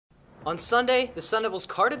On Sunday, the Sun Devils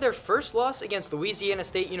carded their first loss against Louisiana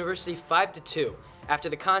State University 5-2. After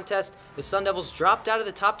the contest, the Sun Devils dropped out of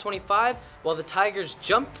the top 25, while the Tigers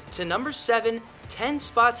jumped to number 7, 10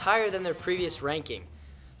 spots higher than their previous ranking.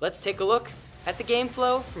 Let's take a look at the game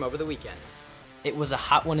flow from over the weekend. It was a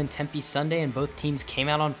hot one in Tempe Sunday, and both teams came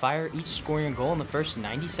out on fire, each scoring a goal in the first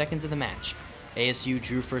 90 seconds of the match. ASU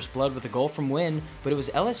drew first blood with a goal from Wynn, but it was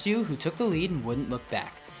LSU who took the lead and wouldn't look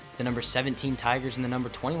back. The number 17 Tigers and the number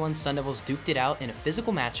 21 Sun Devils duked it out in a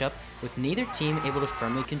physical matchup, with neither team able to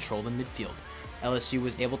firmly control the midfield. LSU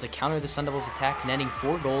was able to counter the Sun Devils' attack, netting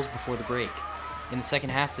 4 goals before the break. In the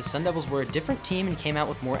second half, the Sun Devils were a different team and came out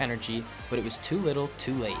with more energy, but it was too little,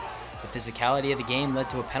 too late. The physicality of the game led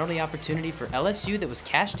to a penalty opportunity for LSU that was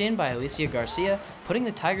cashed in by Alicia Garcia, putting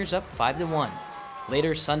the Tigers up 5-1.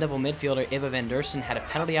 Later, Sun Devil midfielder Eva Van Dersen had a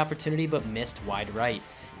penalty opportunity but missed wide right.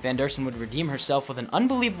 Van Dersen would redeem herself with an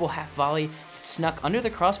unbelievable half volley that snuck under the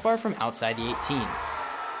crossbar from outside the 18.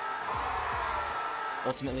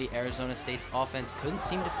 Ultimately, Arizona State's offense couldn't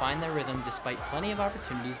seem to find their rhythm despite plenty of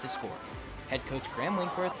opportunities to score. Head coach Graham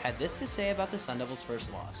Winkworth had this to say about the Sun Devils'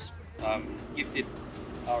 first loss. Gifted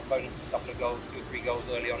our opponents a couple of goals, 2 or 3 goals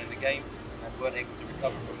early on in the game, and weren't able to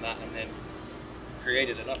recover from that, and then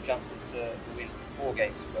created enough chances to win 4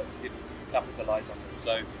 games, but didn't capitalise on them.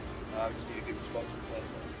 So we just need a good response from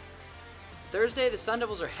Thursday. Thursday, the Sun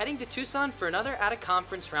Devils are heading to Tucson for another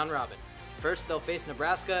out-of-conference round robin. First, they'll face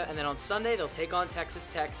Nebraska, and then on Sunday, they'll take on Texas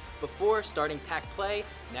Tech before starting pack play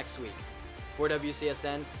next week. For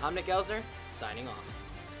WCSN, I'm Nick Elsner, signing off.